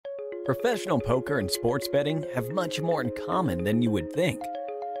Professional poker and sports betting have much more in common than you would think.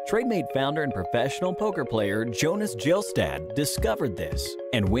 Trademate founder and professional poker player Jonas Gjelstad discovered this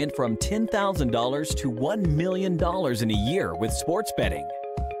and went from $10,000 to $1 million in a year with sports betting.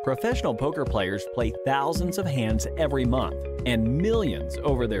 Professional poker players play thousands of hands every month and millions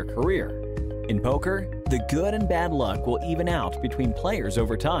over their career. In poker, the good and bad luck will even out between players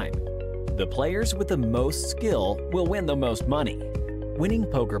over time. The players with the most skill will win the most money. Winning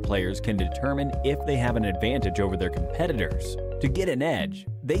poker players can determine if they have an advantage over their competitors. To get an edge,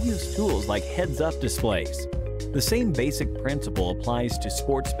 they use tools like heads-up displays. The same basic principle applies to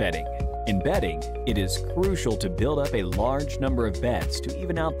sports betting. In betting, it is crucial to build up a large number of bets to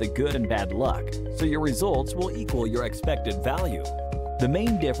even out the good and bad luck, so your results will equal your expected value. The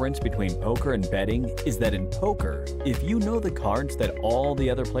main difference between poker and betting is that in poker, if you know the cards that all the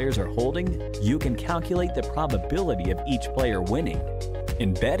other players are holding, you can calculate the probability of each player winning.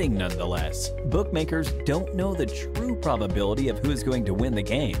 In betting, nonetheless, bookmakers don't know the true probability of who is going to win the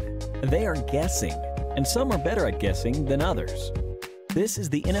game. They are guessing, and some are better at guessing than others. This is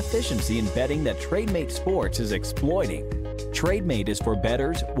the inefficiency in betting that Trademate Sports is exploiting. Trademate is for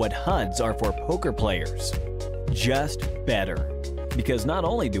bettors what HUDs are for poker players. Just better. Because not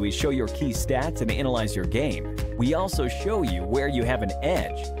only do we show your key stats and analyze your game, we also show you where you have an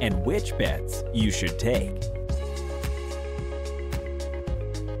edge and which bets you should take.